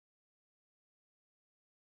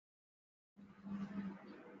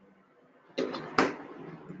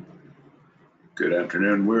Good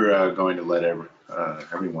afternoon. We're going to let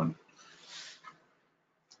everyone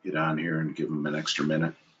get on here and give them an extra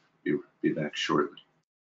minute. Be back shortly.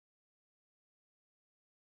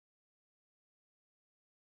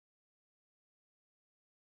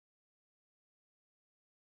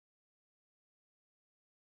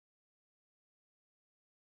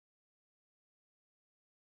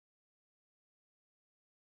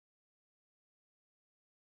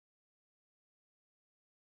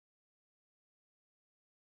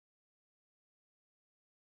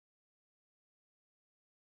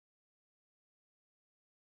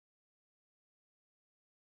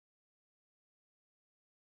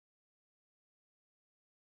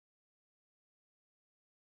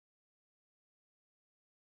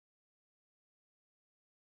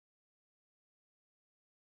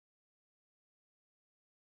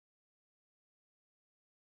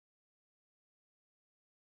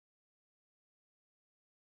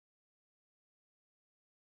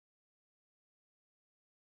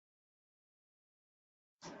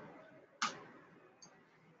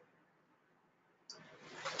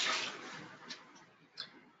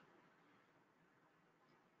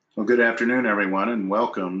 Well, good afternoon, everyone, and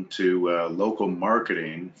welcome to local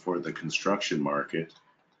marketing for the construction market.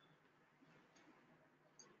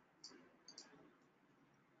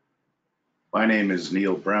 My name is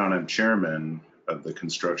Neil Brown. I'm chairman of the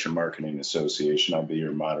Construction Marketing Association. I'll be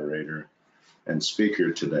your moderator and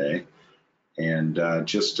speaker today. And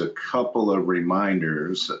just a couple of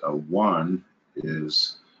reminders. One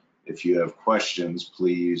is if you have questions,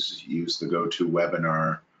 please use the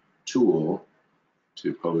GoToWebinar tool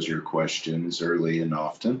to pose your questions early and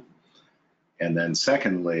often. And then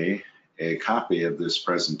secondly, a copy of this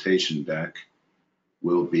presentation deck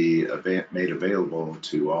will be made available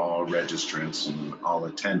to all registrants and all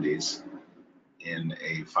attendees in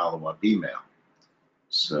a follow-up email.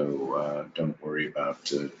 So don't worry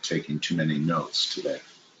about taking too many notes today.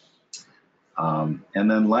 And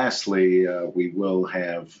then lastly, we will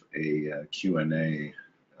have a Q&A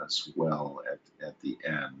as well at the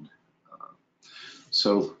end.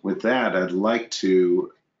 So with that, I'd like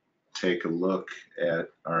to take a look at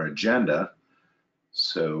our agenda.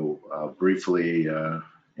 So I'll briefly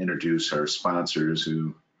introduce our sponsors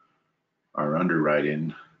who are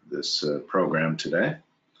underwriting this program today.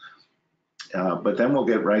 But then we'll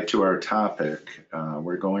get right to our topic.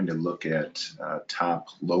 We're going to look at top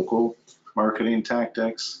local marketing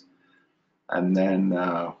tactics. And then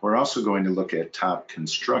we're also going to look at top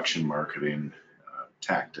construction marketing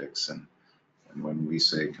tactics. And when we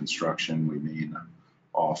say construction, we mean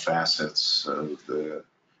all facets of the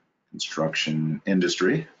construction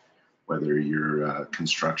industry, whether you're a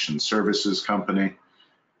construction services company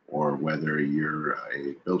or whether you're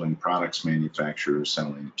a building products manufacturer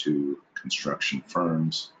selling to construction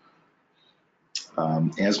firms.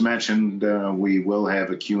 As mentioned, we will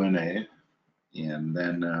have a Q&A, and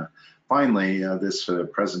then finally, this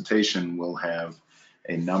presentation will have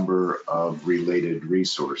a number of related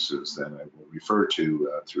resources that I will refer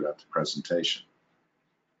to throughout the presentation.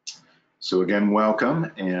 So again,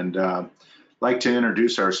 welcome, and I'd like to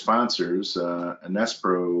introduce our sponsors.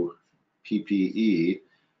 Inespro PPE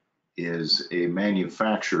is a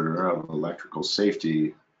manufacturer of electrical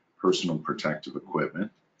safety personal protective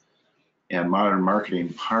equipment, and Modern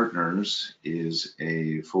Marketing Partners is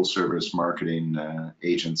a full-service marketing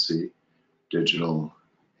agency, digital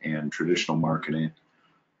and traditional marketing,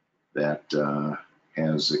 that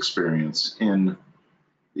has experience in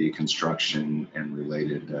the construction and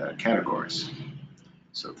related categories.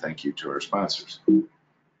 So thank you to our sponsors.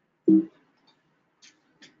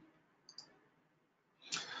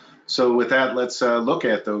 So with that, let's look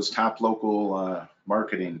at those top local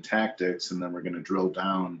marketing tactics, and then we're going to drill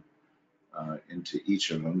down into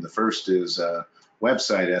each of them. The first is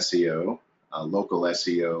website SEO, local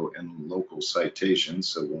SEO, and local citations.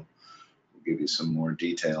 So we'll give you some more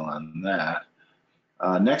detail on that.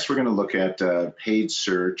 Next, we're going to look at paid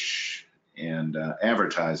search and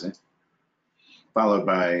advertising, followed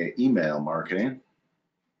by email marketing,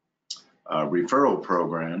 referral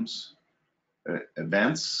programs,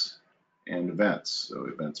 events, and events. So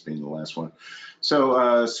events being the last one.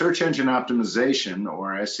 So search engine optimization,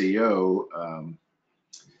 or SEO,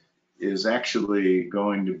 is actually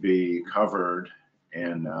going to be covered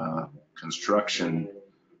in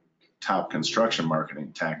top construction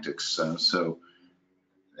marketing tactics. So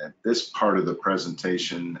at this part of the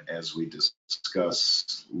presentation, as we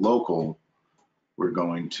discuss local, we're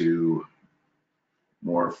going to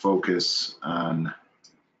more focus on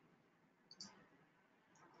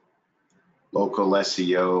local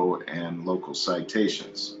SEO and local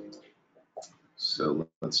citations. So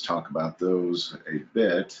let's talk about those a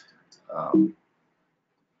bit.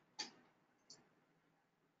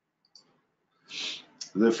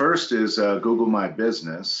 The first is Google My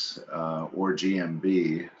Business, or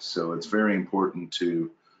GMB. So it's very important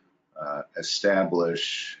to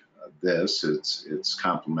establish this. It's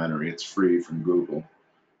complimentary. It's free from Google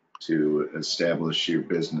to establish your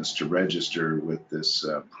business, to register with this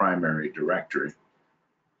primary directory.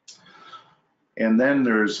 And then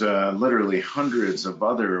there's literally hundreds of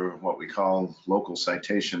other what we call local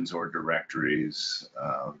citations or directories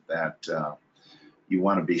that you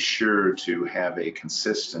want to be sure to have a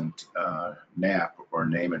consistent NAP or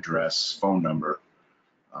name, address, phone number,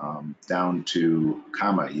 down to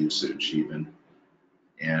comma usage even.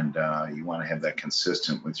 And you want to have that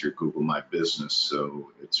consistent with your Google My Business so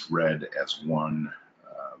it's read as one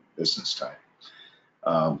business type.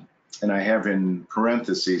 And I have in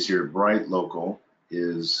parentheses here, Bright Local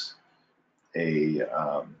is a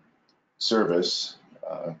service,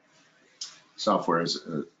 software as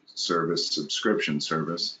a service, subscription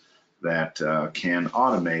service that can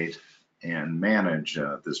automate and manage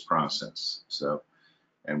this process. So,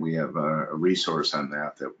 and we have a resource on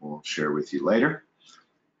that that we'll share with you later.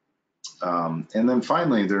 And then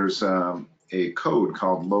finally, there's a code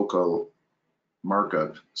called local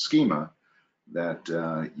markup schema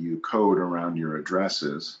that you code around your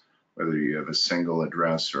addresses, whether you have a single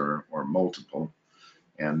address or multiple.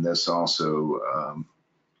 And this also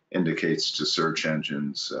indicates to search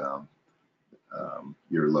engines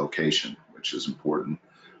your location, which is important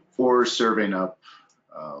for serving up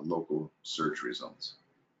local search results.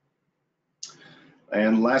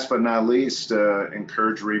 And last but not least,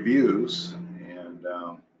 encourage reviews. And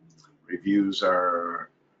reviews are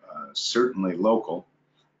certainly local.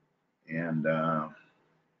 And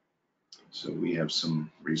so we have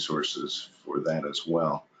some resources for that as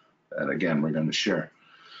well that, again, we're going to share.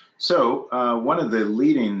 So one of the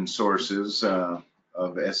leading sources of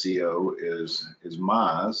SEO is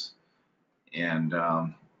Moz. And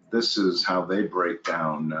this is how they break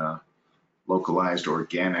down localized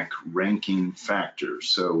organic ranking factors.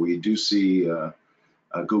 So we do see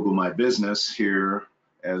Google My Business here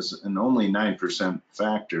as an only 9%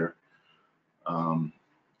 factor,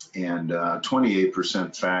 and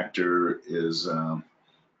 28% factor is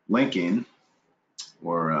linking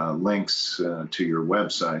or links to your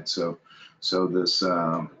website. So this,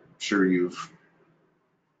 sure you've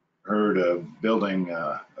heard of building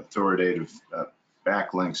authoritative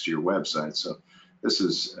backlinks to your website. So this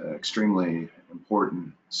is extremely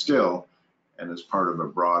important still, and is part of a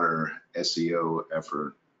broader SEO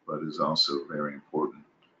effort, but is also very important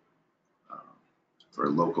for a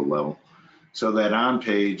local level. So that on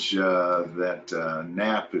page, that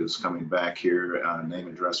NAP is coming back here, name,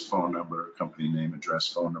 address, phone number, company name, address,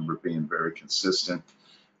 phone number being very consistent.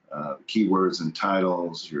 Keywords and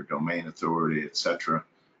titles, your domain authority, etc.,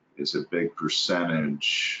 is a big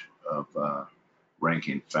percentage of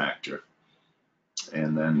ranking factor.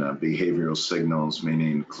 And then behavioral signals,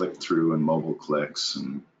 meaning click-through and mobile clicks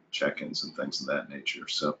and check-ins and things of that nature.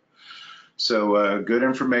 So good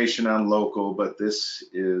information on local, but this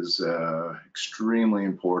is extremely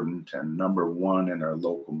important and number one in our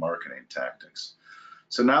local marketing tactics.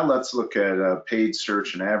 So now let's look at paid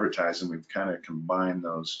search and advertising. We've kind of combined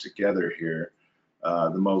those together here.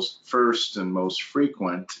 The first and most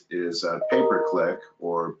frequent is pay-per-click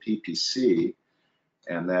or PPC,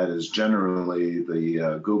 and that is generally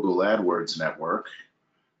the Google AdWords network,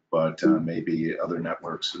 but maybe other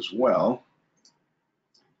networks as well.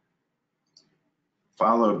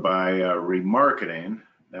 Followed by remarketing.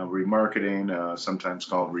 Now remarketing, sometimes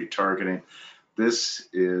called retargeting. This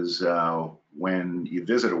is when you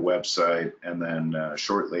visit a website and then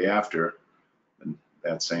shortly after,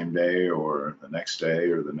 that same day or the next day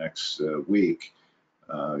or the next week,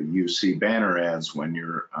 you see banner ads when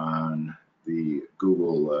you're on the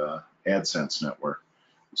Google AdSense network.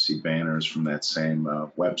 You see banners from that same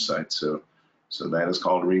website. So that is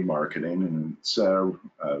called remarketing, and it's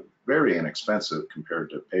very inexpensive compared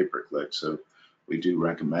to pay-per-click. So we do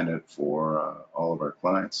recommend it for all of our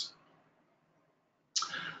clients.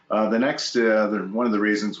 The next, one of the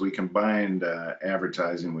reasons we combined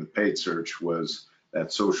advertising with paid search was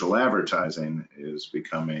that social advertising is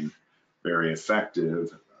becoming very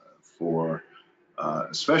effective for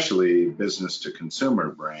especially business to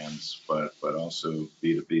consumer brands, but also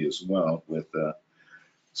B2B as well, with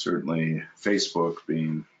certainly Facebook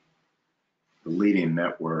being the leading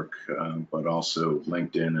network, but also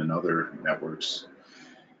LinkedIn and other networks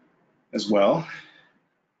as well.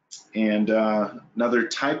 And another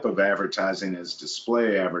type of advertising is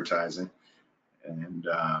display advertising. and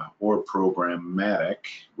or programmatic,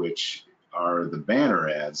 which are the banner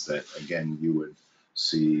ads that, again, you would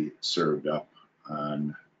see served up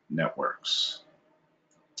on networks.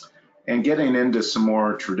 And getting into some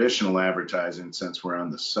more traditional advertising, since we're on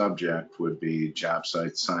the subject, would be job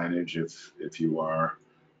site signage if you are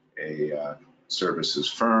a services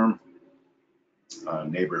firm,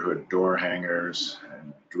 neighborhood door hangers,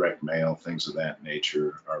 and direct mail, things of that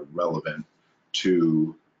nature are relevant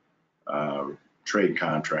to trade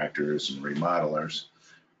contractors and remodelers,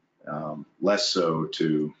 less so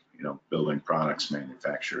to building products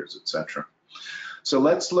manufacturers, etc. So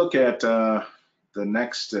let's look at the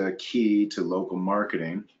next key to local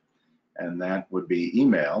marketing, and that would be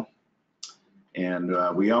email.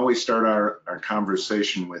 And we always start our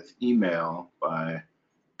conversation with email by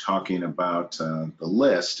talking about the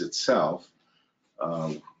list itself.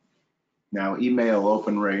 Now, email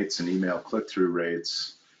open rates and email click-through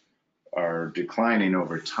rates are declining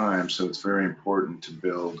over time, so it's very important to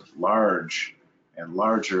build large and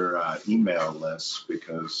larger email lists,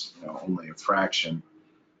 because only a fraction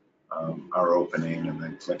are opening and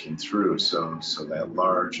then clicking through. So that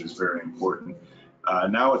large is very important.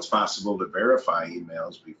 Now it's possible to verify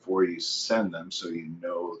emails before you send them, so you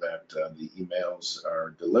know that the emails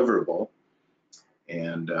are deliverable.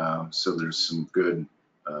 And so there's some good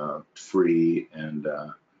free and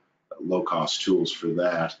low-cost tools for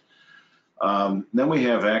that. Then we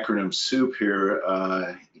have acronym soup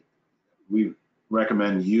here. We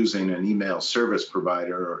recommend using an email service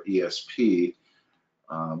provider, or ESP,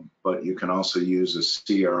 but you can also use a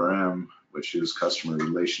CRM, which is customer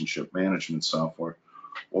relationship management software,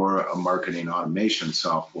 or a marketing automation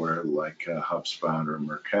software like HubSpot or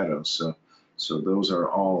Marketo. So those are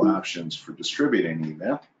all options for distributing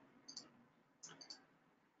email.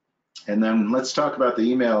 And then let's talk about the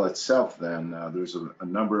email itself then. There's a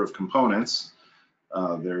number of components.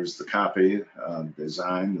 There's the copy,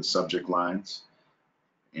 design, the subject lines,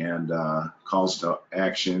 and calls to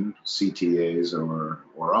action, CTAs,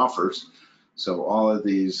 or offers. So all of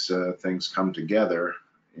these things come together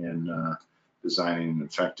in designing an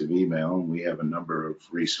effective email, and we have a number of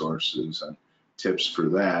resources and tips for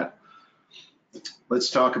that. Let's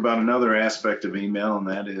talk about another aspect of email, and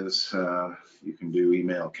that is you can do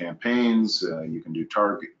email campaigns, you can do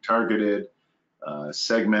targeted,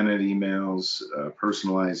 segmented emails,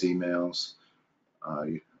 personalized emails,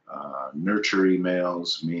 nurture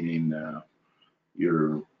emails, meaning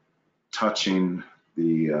you're touching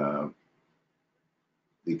the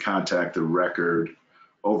contact, the record,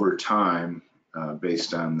 over time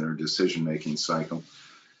based on their decision-making cycle.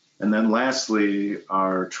 And then lastly,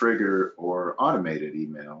 our trigger or automated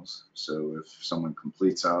emails. So if someone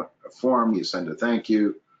completes out a form, you send a thank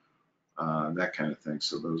you, that kind of thing.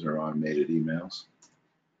 So those are automated emails.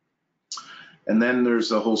 And then there's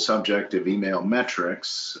the whole subject of email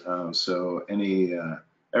metrics. So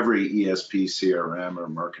every ESP, CRM, or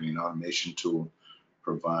marketing automation tool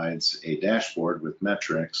provides a dashboard with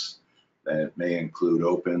metrics that may include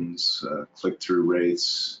opens, click-through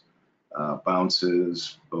rates,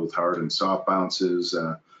 bounces, both hard and soft bounces.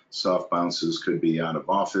 Soft bounces could be out of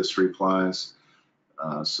office replies.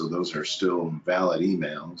 So those are still valid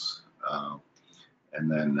emails. And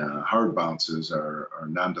then hard bounces are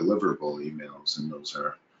non-deliverable emails, and those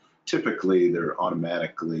are typically, they're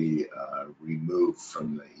automatically removed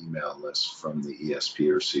from the email list from the ESP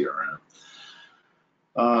or CRM.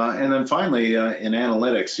 And then finally, in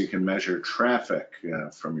analytics, you can measure traffic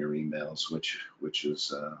from your emails, which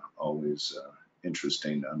is always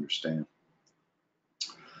interesting to understand.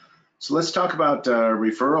 So let's talk about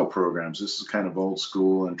referral programs. This is kind of old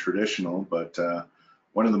school and traditional, but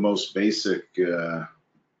one of the most basic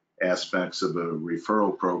aspects of a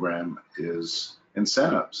referral program is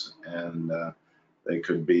incentives, and they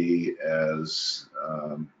could be as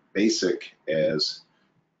basic as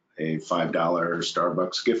a $5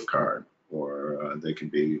 Starbucks gift card, or they can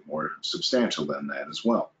be more substantial than that as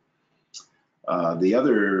well. The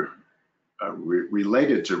other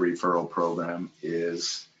related to referral program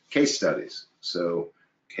is case studies. So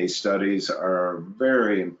case studies are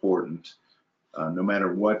very important, no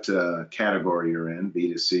matter what category you're in,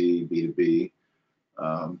 B2C, B2B.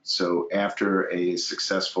 So after a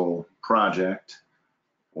successful project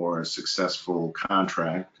or a successful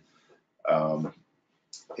contract,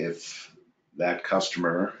 if that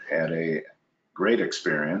customer had a great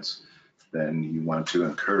experience, then you want to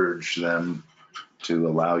encourage them to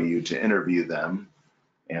allow you to interview them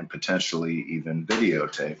and potentially even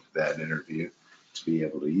videotape that interview to be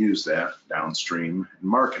able to use that downstream in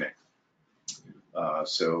marketing.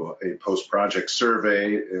 So a post-project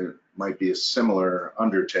survey might be a similar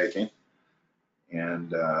undertaking.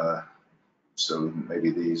 And so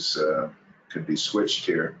maybe these could be switched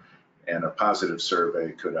here, and a positive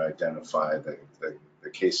survey could identify the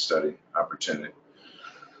case study opportunity.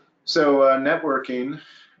 So networking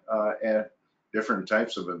at different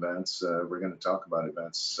types of events, we're going to talk about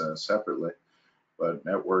events separately, but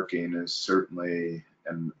networking is certainly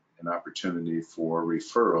an opportunity for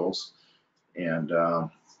referrals. And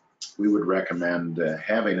we would recommend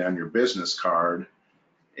having on your business card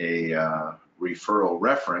a referral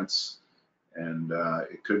reference, and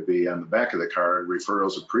it could be on the back of the card,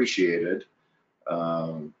 referrals appreciated.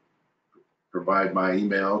 Provide my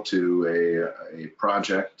email to a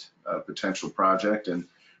project, a potential project, and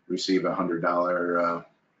receive $100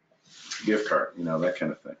 gift card, you know, that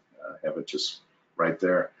kind of thing. Have it just right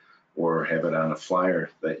there, or have it on a flyer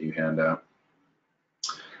that you hand out.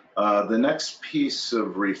 The next piece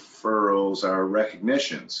of referrals are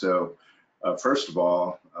recognition. So first of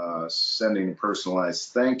all, sending a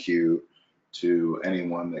personalized thank you to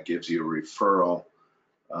anyone that gives you a referral.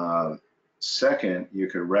 Second, you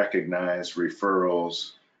can recognize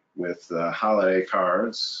referrals with holiday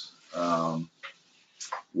cards,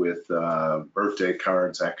 with birthday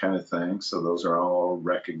cards, that kind of thing. So those are all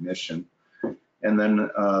recognition. And then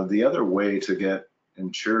the other way to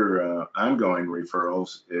ensure ongoing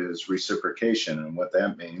referrals is reciprocation. And what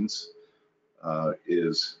that means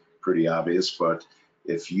is pretty obvious, but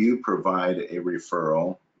if you provide a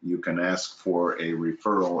referral, you can ask for a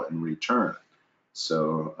referral in return.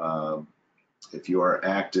 So if you are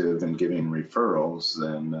active in giving referrals,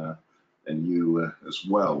 then you as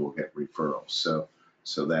well will get referrals.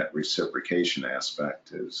 So that reciprocation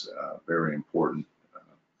aspect is very important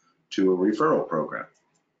to a referral program.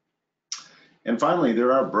 And finally,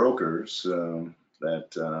 there are brokers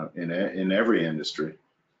that in every industry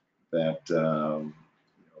that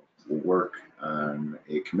will work on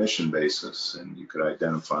a commission basis, and you could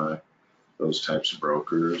identify those types of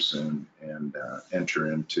brokers and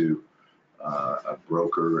enter into a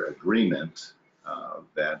broker agreement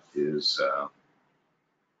that is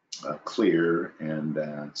clear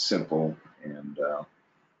and simple, and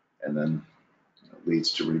then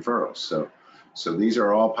leads to referrals. So these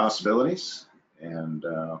are all possibilities. And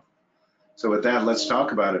so with that, let's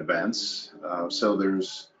talk about events. So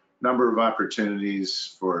there's a number of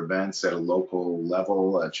opportunities for events at a local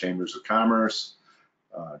level, chambers of commerce,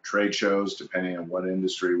 trade shows, depending on what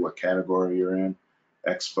industry, what category you're in,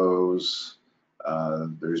 expos.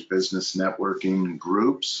 There's business networking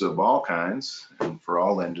groups of all kinds and for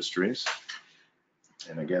all industries.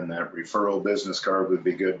 And again, that referral business card would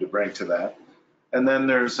be good to bring to that. And then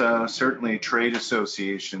there's certainly trade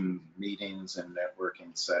association meetings and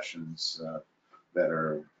networking sessions that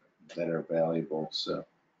are valuable. So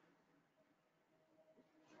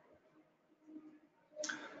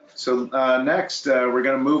next, we're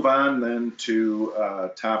going to move on then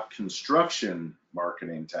to top construction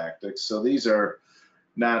marketing tactics. So these are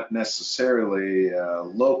not necessarily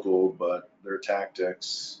local, but they're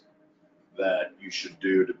tactics that you should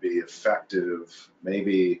do to be effective,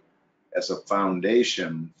 maybe as a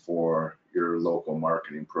foundation for your local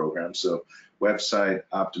marketing program. So website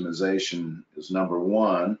optimization is number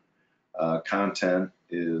one, content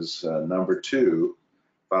is number two,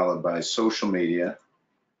 followed by social media,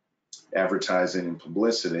 advertising and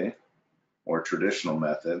publicity, or traditional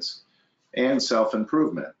methods, and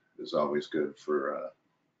self-improvement is always good for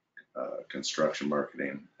construction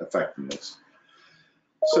marketing effectiveness.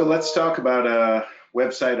 So let's talk about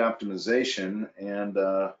website optimization, and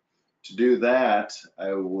to do that,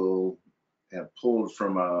 I will have pulled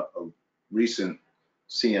from a recent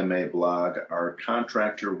CMA blog our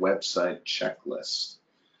contractor website checklist.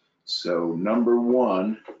 So number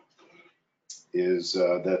one is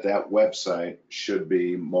that website should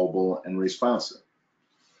be mobile and responsive.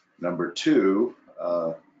 Number two,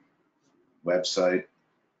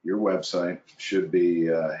 your website should be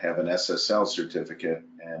have an SSL certificate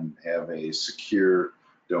and have a secure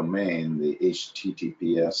domain, the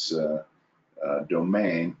HTTPS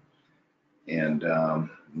domain. And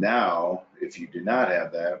now, if you do not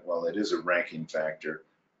have that, well, it is a ranking factor,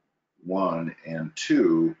 one, and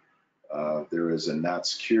two, there is a not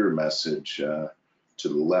secure message to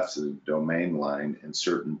the left of the domain line in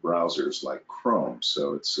certain browsers like Chrome.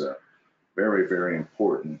 So it's very, very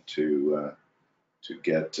important to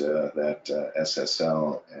get that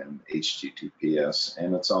SSL and HTTPS,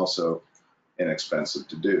 and it's also inexpensive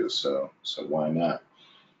to do. So why not?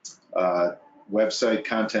 Website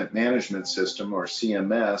Content Management System, or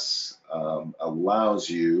CMS, allows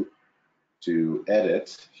you to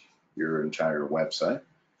edit your entire website.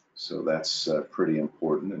 So that's pretty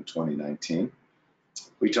important in 2019.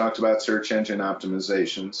 We talked about search engine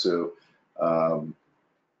optimization, so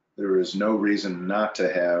there is no reason not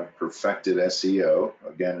to have perfected SEO,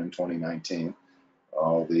 again in 2019.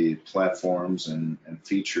 All the platforms and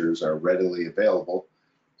features are readily available.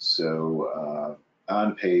 So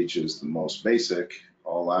on-page is the most basic,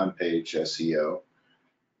 all on-page SEO,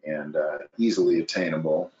 and easily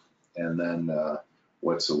attainable. And then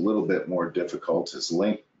what's a little bit more difficult is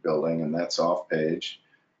link building, and that's off-page.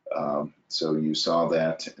 So you saw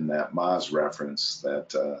that in that Moz reference,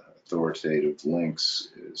 that authoritative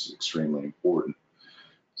links is extremely important.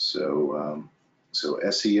 So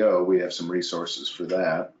SEO, we have some resources for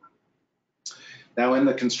that. Now in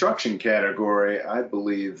the construction category, I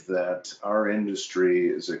believe that our industry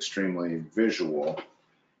is extremely visual,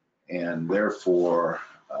 and therefore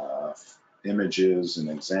images and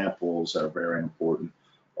examples are very important,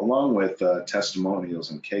 along with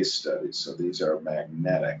testimonials and case studies. So these are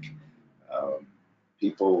magnetic.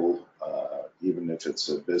 People, even if it's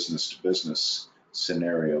a business-to-business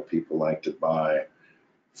scenario, people like to buy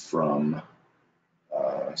from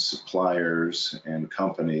suppliers and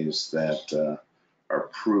companies that are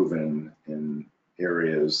proven in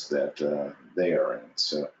areas that they are in.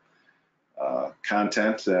 So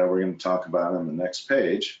content we're going to talk about on the next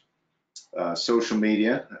page. Social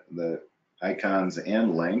media, the icons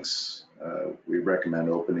and links. We recommend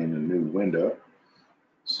opening a new window.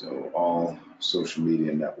 So all social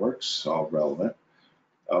media networks, all relevant.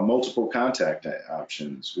 Multiple contact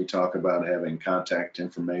options. We talk about having contact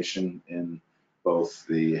information in both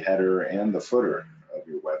the header and the footer of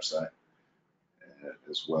your website,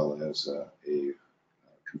 as well as a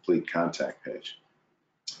complete contact page.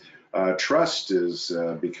 Trust is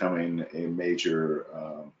becoming a major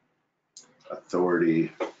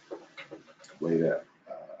authority way to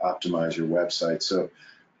optimize your website. So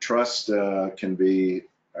trust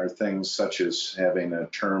are things such as having a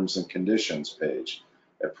terms and conditions page,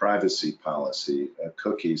 a privacy policy, a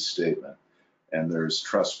cookies statement, and there's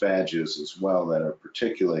trust badges as well that are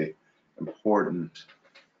particularly important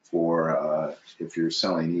for if you're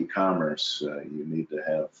selling e-commerce. You need to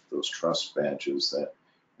have those trust badges that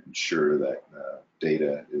ensure that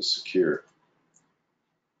data is secure.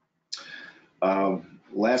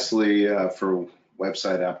 Lastly, for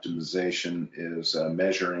website optimization is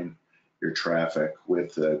measuring your traffic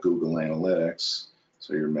with Google Analytics.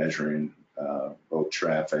 So you're measuring both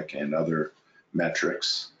traffic and other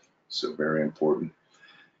metrics, so very important.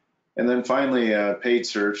 And then finally, paid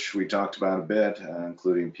search, we talked about a bit,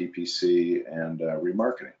 including PPC and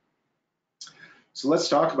remarketing. So let's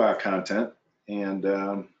talk about content. And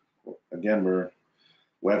again,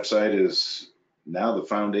 website is now the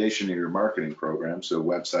foundation of your marketing program, so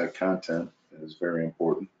website content is very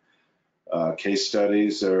important. Case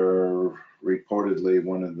studies are reportedly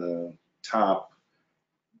one of the top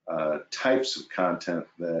types of content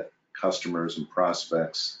that customers and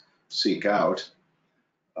prospects seek out.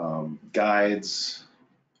 Guides,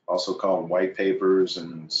 also called white papers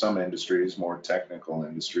in some industries, more technical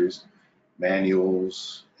industries,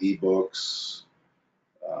 manuals, ebooks,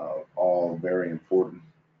 all very important.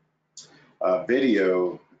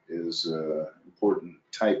 Video is an important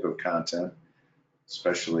type of content,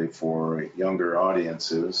 especially for younger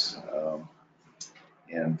audiences.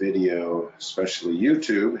 And video, especially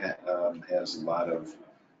YouTube, has a lot of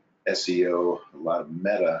SEO, a lot of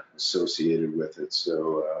meta associated with it.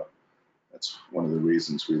 So that's one of the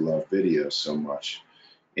reasons we love video so much.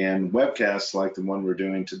 And webcasts like the one we're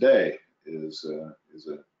doing today is a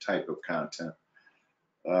type of content.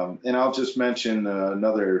 And I'll just mention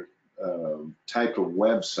another type of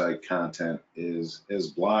website content is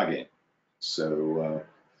blogging. So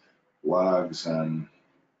blogs on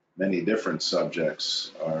many different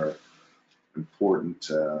subjects are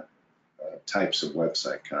important types of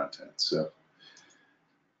website content. So,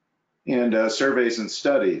 and surveys and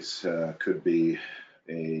studies could be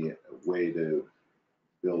a way to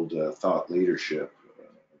build thought leadership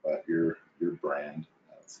about your brand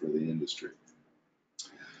for the industry.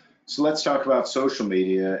 So let's talk about social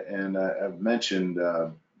media, and I've mentioned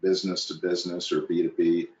business to business or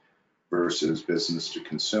B2B versus business to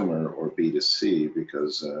consumer or B2C,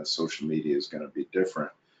 because social media is going to be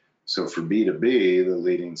different. So for B2B, the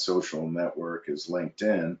leading social network is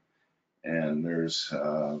LinkedIn, and there's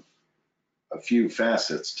a few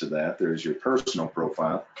facets to that. There's your personal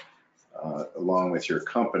profile, along with your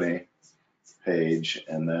company page,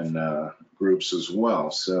 and then groups as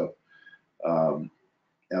well. So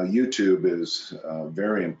now YouTube is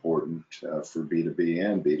very important for B2B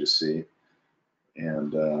and B2C,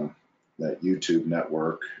 and that YouTube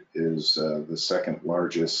network is the second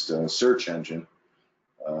largest search engine,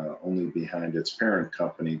 only behind its parent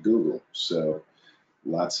company, Google. So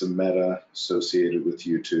lots of meta associated with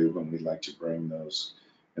YouTube, and we'd like to bring those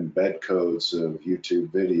embed codes of YouTube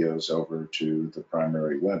videos over to the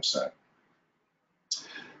primary website.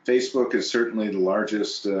 Facebook is certainly the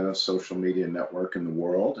largest social media network in the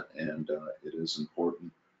world, and it is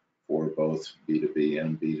important for both B2B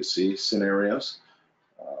and B2C scenarios.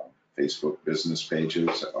 Facebook business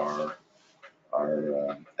pages are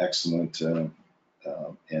excellent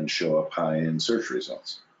and show up high in search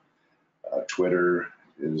results. Twitter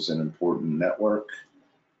is an important network.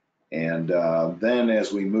 And then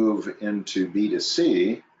as we move into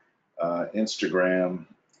B2C, Instagram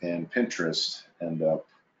and Pinterest end up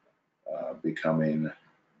becoming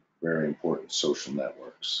very important social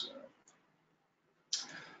networks.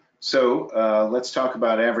 So let's talk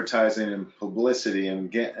about advertising and publicity.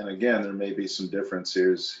 And again, there may be some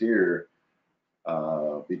differences here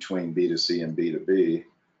between B2C and B2B.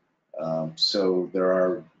 So there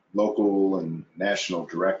are local and national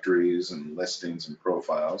directories and listings and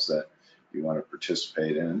profiles that you want to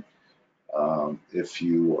participate in. If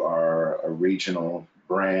you are a regional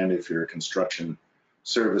brand, if you're a construction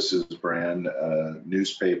services brand,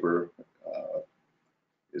 newspaper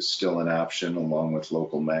is still an option along with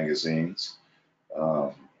local magazines.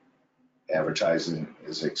 Advertising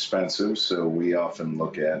is expensive, so we often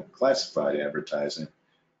look at classified advertising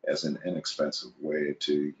as an inexpensive way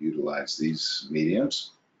to utilize these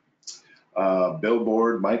mediums.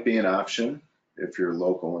 Billboard might be an option if you're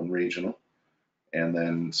local and regional, and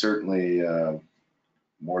then certainly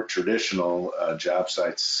more traditional job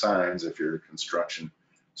site signs if you're a construction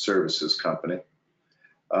services company.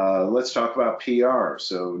 Let's talk about PR.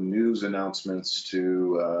 So news announcements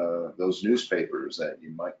to those newspapers that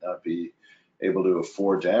you might not be able to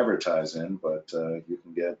afford to advertise in, but you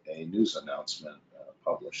can get a news announcement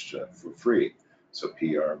published for free. So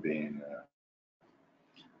PR being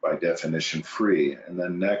by definition free. And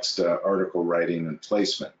then next, article writing and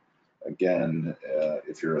placement. Again,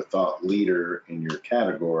 if you're a thought leader in your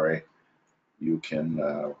category, you can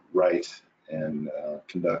write and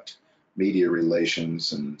conduct media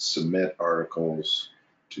relations and submit articles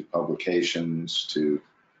to publications, to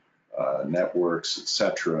networks,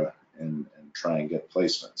 etc., and try and get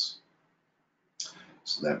placements.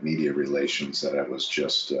 So that media relations that I was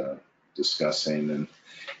just discussing,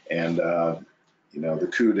 and you know, the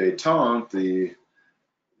coup d'état,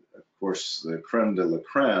 of course, the creme de la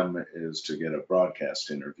creme is to get a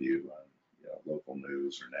broadcast interview on, you know, local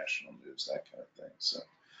news or national news, that kind of thing.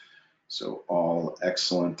 So all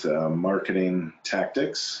excellent marketing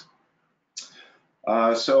tactics.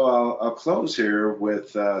 So I'll close here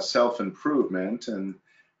with self-improvement,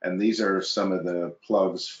 and these are some of the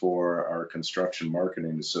plugs for our Construction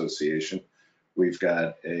Marketing Association. We've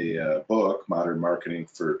got a book, Modern Marketing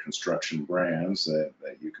for Construction Brands,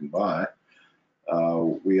 that you can buy.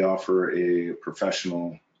 We offer a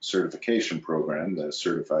professional certification program, the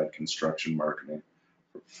Certified Construction Marketing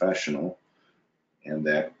Professional, and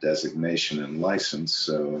that designation and license,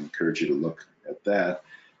 so I encourage you to look at that.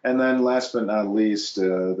 And then last but not least,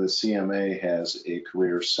 the CMA has a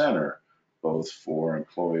career center, both for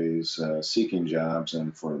employees seeking jobs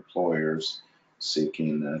and for employers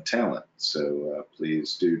seeking talent. So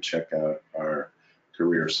please do check out our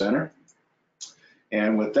career center.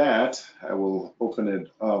 And with that, I will open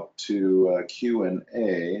it up to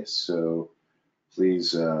Q&A. So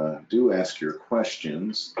please do ask your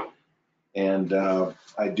questions. And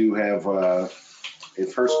I do have a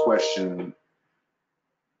first question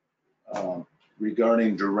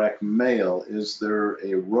regarding direct mail. Is there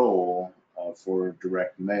a role for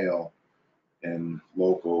direct mail in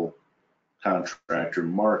local contractor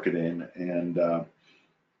marketing? And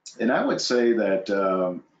I would say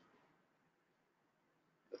that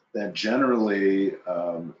that generally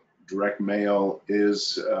direct mail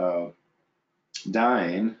is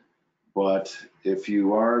dying, but if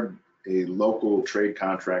you are a local trade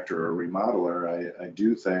contractor or remodeler, I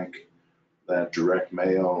do think that direct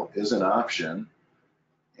mail is an option,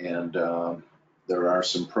 and there are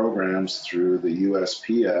some programs through the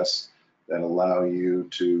USPS that allow you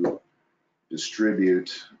to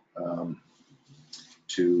distribute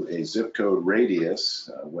to a zip code radius,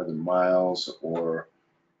 whether miles or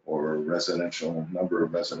residential number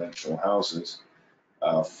of residential houses,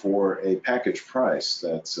 for a package price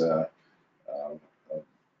that's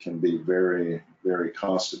can be very, very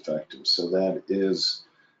cost effective. So that is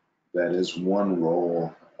one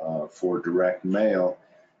role for direct mail.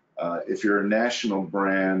 If you're a national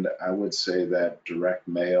brand, I would say that direct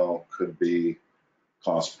mail could be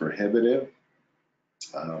cost prohibitive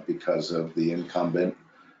because of the incumbent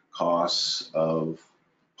costs of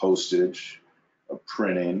postage, of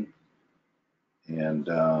printing, and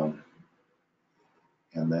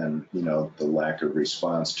then, you know, the lack of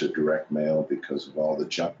response to direct mail because of all the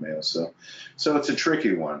junk mail. So it's a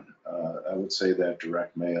tricky one. I would say that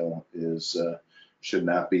direct mail should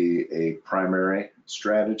not be a primary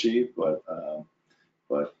strategy, but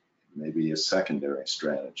maybe a secondary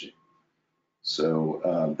strategy.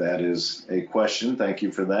 So that is a question. Thank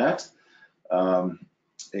you for that.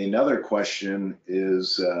 Another question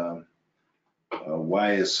is,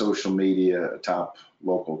 why is social media a top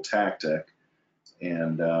local tactic?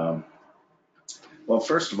 And well,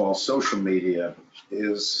 first of all, social media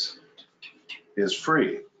is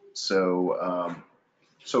free. So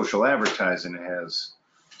social advertising has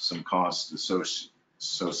some costs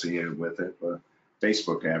associated with it, but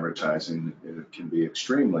Facebook advertising, it can be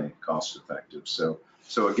extremely cost effective. So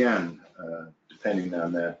again, depending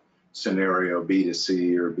on that scenario,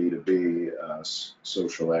 B2C or B2B,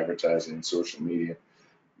 social advertising, social media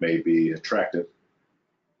may be attractive.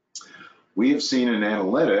 We have seen in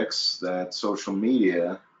analytics that social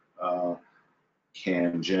media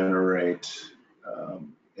can generate,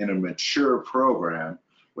 in a mature program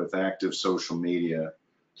with active social media,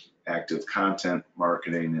 active content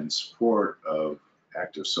marketing and support of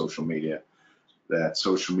active social media, that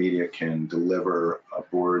social media can deliver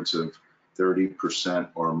upwards of 30%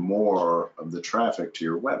 or more of the traffic to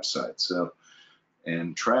your website. So,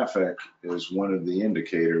 and traffic is one of the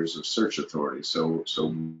indicators of search authority. So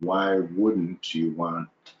why wouldn't you want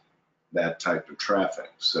that type of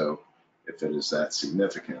traffic? So if it is that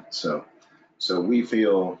significant. So we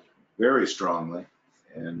feel very strongly,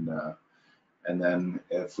 and then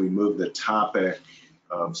if we move the topic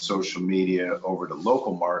of social media over to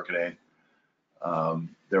local marketing,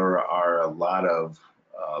 there are a lot of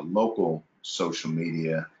local social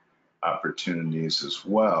media opportunities as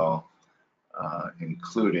well,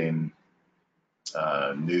 including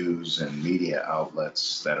news and media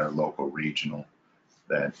outlets that are local, regional,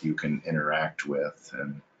 that you can interact with.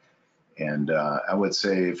 And I would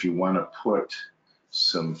say if you want to put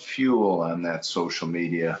some fuel on that social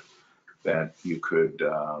media, that you could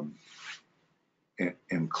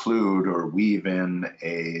include or weave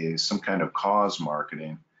in some kind of cause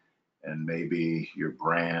marketing, and maybe your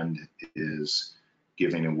brand is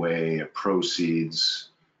giving away proceeds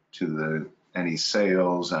to any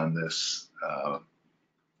sales on this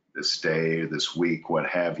day, this week, what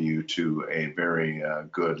have you, to a very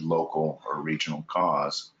good local or regional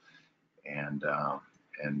cause, and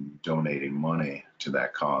donating money to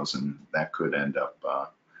that cause, and that could end up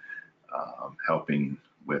helping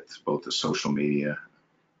with both the social media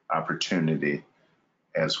opportunity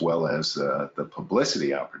as well as the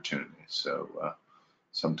publicity opportunity. So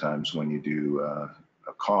sometimes when you do a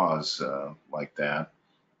cause like that,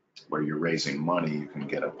 where you're raising money, you can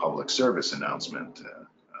get a public service announcement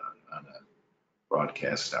on a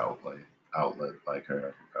broadcast outlet like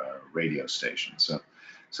a radio station. So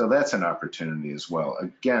that's an opportunity as well,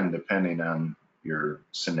 again, depending on your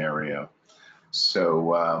scenario.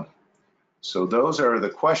 So those are the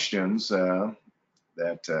questions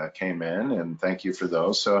that came in, and thank you for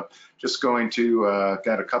those. So just going to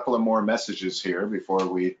got a couple of more messages here before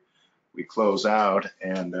we close out,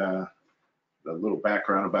 and a little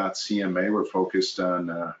background about CMA. We're focused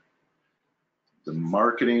on the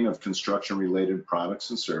marketing of construction-related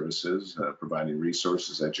products and services, providing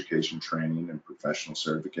resources, education, training, and professional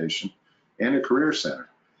certification, and a career center.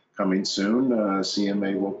 Coming soon,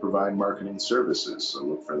 CMA will provide marketing services, so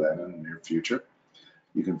look for that in the near future.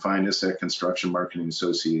 You can find us at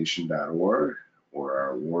constructionmarketingassociation.org or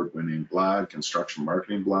our award-winning blog, Construction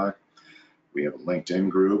Marketing Blog. We have a LinkedIn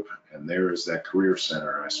group, and there is that career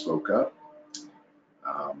center I spoke of.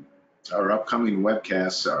 Our upcoming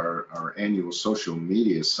webcasts are our annual social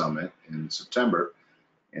media summit in September,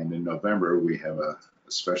 and in November we have a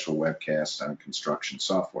special webcast on construction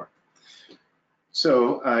software.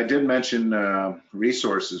 So I did mention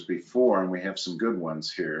resources before, and we have some good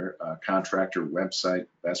ones here. Contractor website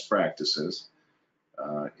best practices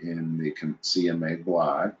in the CMA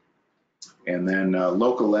blog, and then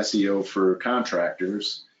local SEO for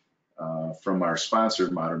contractors from our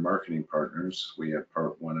sponsored Modern Marketing Partners. We have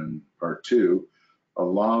part 1 and part 2,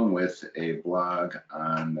 along with a blog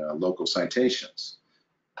on local citations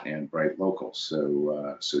and Bright Local.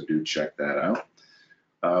 So do check that out.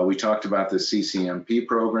 We talked about the CCMP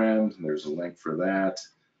program. There's a link for that,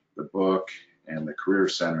 the book, and the Career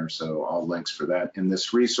Center. So all links for that in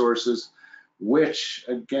this resources, which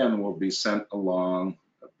again will be sent along.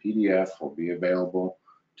 A PDF will be available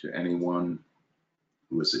to anyone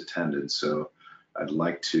who has attended. So I'd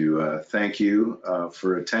like to thank you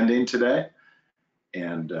for attending today,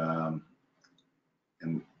 and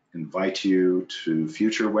invite you to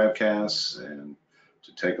future webcasts and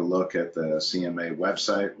to take a look at the CMA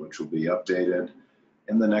website, which will be updated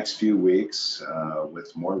in the next few weeks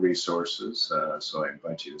with more resources. So I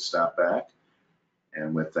invite you to stop back.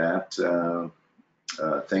 And with that,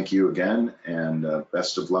 thank you again, and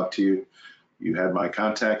best of luck to you. You had my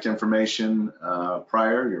contact information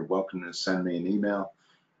prior. You're welcome to send me an email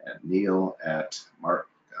at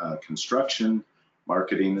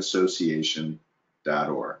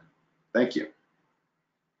neil@constructionmarketingassociation.org. Thank you.